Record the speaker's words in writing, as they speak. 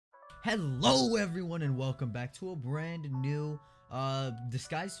Hello everyone and welcome back to a brand new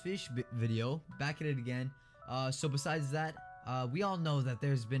DisguisedFish video. Back at it again. So besides that, we all know that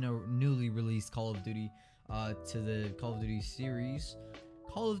there's been a newly released Call of Duty to the Call of Duty series,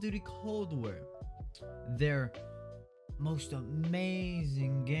 Call of Duty Cold War. Their most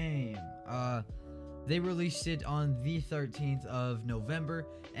amazing game. They released it on the 13th of November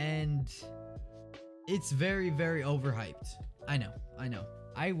and it's very overhyped. I know.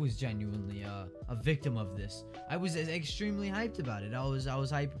 I was genuinely a victim of this. I was extremely hyped about it. I was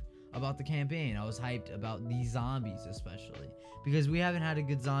hyped about the campaign. I was hyped about the zombies, especially because we haven't had a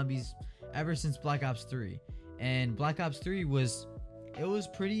good zombies ever since Black Ops 3. And Black Ops 3 was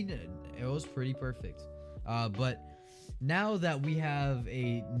pretty perfect. But now that we have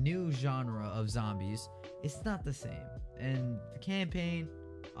a new genre of zombies, it's not the same. And the campaign,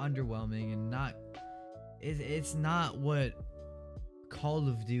 underwhelming and it's not what Call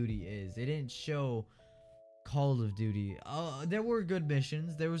of Duty is. They didn't show Call of Duty. There were good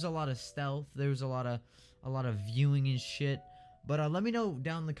missions. There was a lot of stealth. There was a lot of viewing and shit. But let me know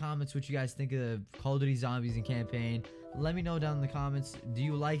down in the comments what you guys think of the Call of Duty Zombies and campaign. Let me know down in the comments. Do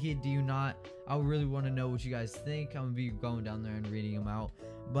you like it? Do you not? I really want to know what you guys think. I'm gonna be going down there and reading them out.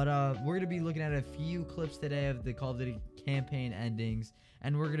 But we're gonna be looking at a few clips today of the Call of Duty campaign endings,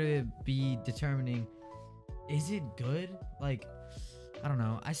 and we're gonna be determining, is it good? Like, I don't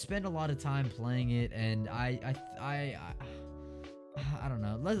know. I spend a lot of time playing it, and I don't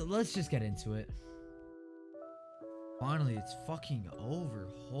know. Let's just get into it. Finally, it's fucking over.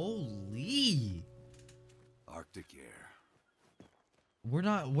 Holy. Arctic air. We're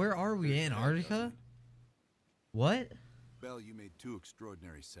not. Where are we? Antarctica? What? Bell, you made two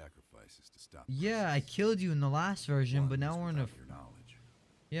extraordinary sacrifices to stop. Yeah, I killed you in the last version, but now we're in a. Your knowledge.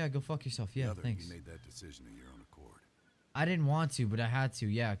 Yeah, go fuck yourself. Yeah, thanks. You made that decision of your own accord. I didn't want to, but I had to.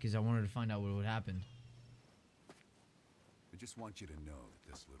 Yeah, because I wanted to find out what would happen. I just want you to know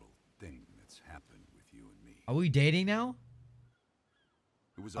that this little thing that's happened with you and me. Are we dating now?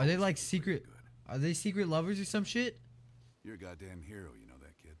 Are they like secret? Are they secret lovers or some shit? You're a goddamn hero, you know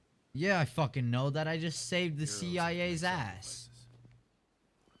that, kid. Yeah, I fucking know that. I just saved the CIA's ass.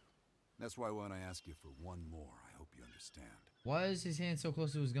 That's why when I ask you for one more, I hope you understand. Why is his hand so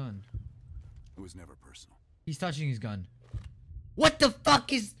close to his gun? It was never personal. He's touching his gun. What the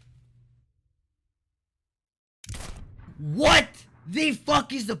fuck is... What the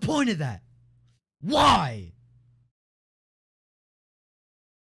fuck is the point of that? Why?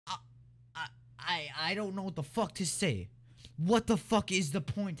 I don't know what the fuck to say. What the fuck is the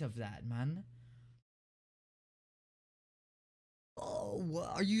point of that, man? Oh,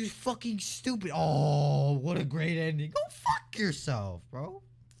 are you fucking stupid? Oh, what a great ending. Go fuck yourself, bro.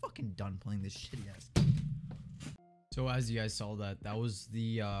 Fucking done playing this shitty ass game. So as you guys saw, that was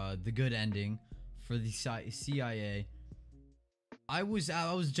the good ending for the CIA. I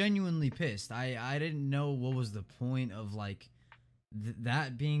was genuinely pissed. I didn't know what was the point of like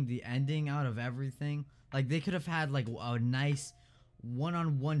that being the ending out of everything. Like they could have had like a nice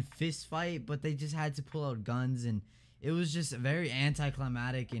one-on-one fist fight, but they just had to pull out guns, and it was just very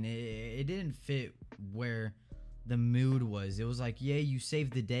anticlimactic, and it didn't fit where the mood was. It was like, yeah, you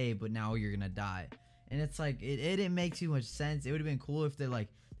saved the day, but now you're gonna die. And it's like, it didn't make too much sense. It would have been cool if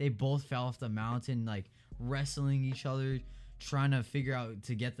they both fell off the mountain, like wrestling each other, trying to figure out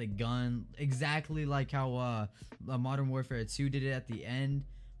to get the gun, exactly like how Modern Warfare 2 did it at the end.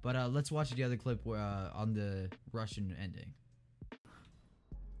 But let's watch the other clip where on the Russian ending.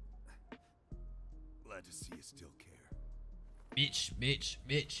 Glad to see you still care. Bitch.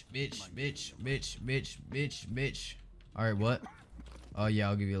 All right, what? Oh yeah,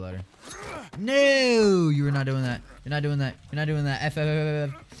 I'll give you a letter. No, you were not doing that. You're not doing that. F.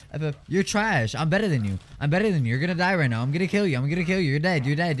 You're trash. I'm better than you. You're gonna die right now. I'm gonna kill you. You're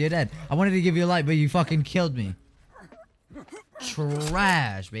dead. I wanted to give you a light, but you fucking killed me.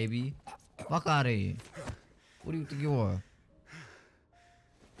 Trash, baby. Fuck out of here. What do you think you are?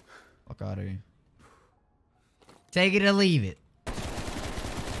 Fuck out of here. Take it or leave it.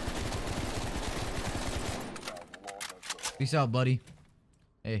 Peace out, buddy.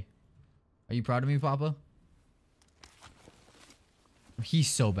 Hey, are you proud of me, Papa? He's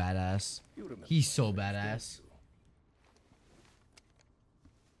so badass.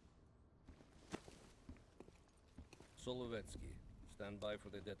 Solovetsky, stand by for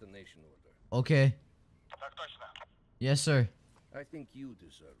the detonation order. Okay. Yes, sir. I think you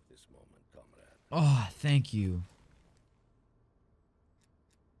deserve this moment, comrade. Oh, thank you.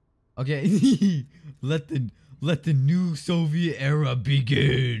 Okay. Let the new Soviet era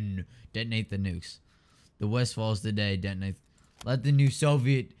begin. Detonate the nukes. The West falls today. Detonate. Let the new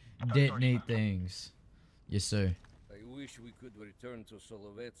Soviet detonate things. Yes, sir. I wish we could return to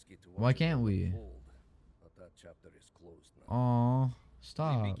Solovetsky to Why watch it can't all we? unfold, but that chapter is closed now. Aw, We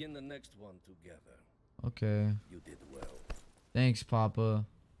stop. begin the next one together. Okay. You did well. Thanks, Papa.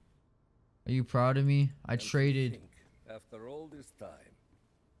 Are you proud of me? I And to traded. think, after all this time,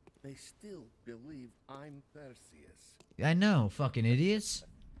 they still believe I'm Perseus. I know, fucking idiots.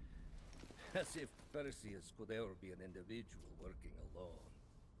 As if Perseus could ever be an individual working alone.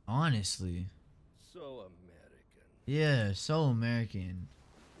 Honestly. So American. Yeah, so American.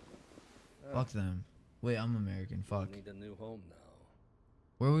 Ah, Fuck them. Wait, I'm American. we'll Fuck. need a new home now.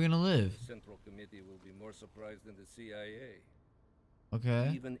 Where are we gonna live? The Central Committee will be more surprised than the CIA.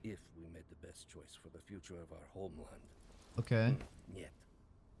 Okay. Even if we made the best choice for the future of our homeland. Okay. Yet,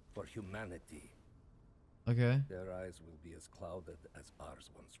 for humanity, Okay. their eyes will be as clouded as ours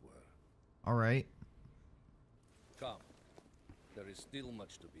once were. Alright. Come. There is still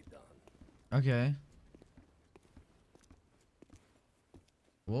much to be done. Okay.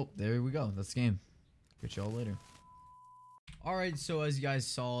 Well, there we go. That's the game. Catch y'all later. Alright, so as you guys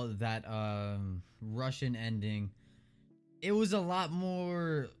saw that Russian ending, it was a lot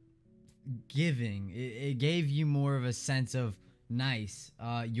more giving. It gave you more of a sense of nice.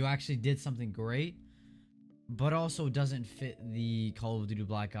 You actually did something great, but also doesn't fit the Call of Duty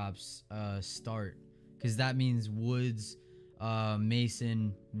Black Ops start, because that means Woods,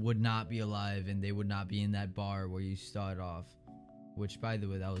 Mason would not be alive, and they would not be in that bar where you start off. Which, by the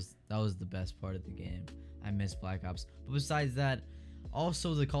way, that was the best part of the game. I miss Black Ops. But besides that,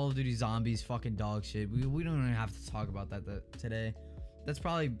 also the Call of Duty Zombies fucking dog shit. We don't even have to talk about that today. That's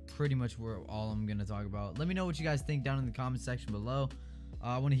probably pretty much where all I'm gonna talk about. Let me know what you guys think down in the comment section below.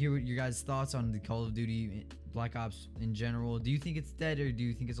 I want to hear what your guys' thoughts on the Call of Duty Black Ops in general. Do you think it's dead or do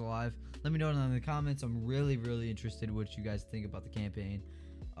you think it's alive? Let me know down in the comments. I'm really interested in what you guys think about the campaign.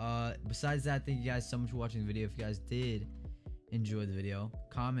 Besides that, thank you guys so much for watching the video. If you guys did enjoy the video,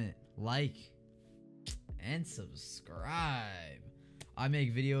 comment, like, and subscribe. I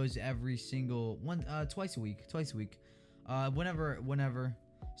make videos every single twice a week, whenever.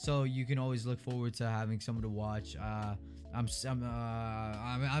 So you can always look forward to having someone to watch. I'm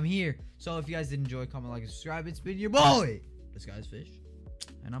here. So if you guys did enjoy, comment, like, and subscribe. It's been your boy, DisguisedFish,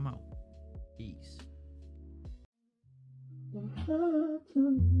 and I'm out. Peace.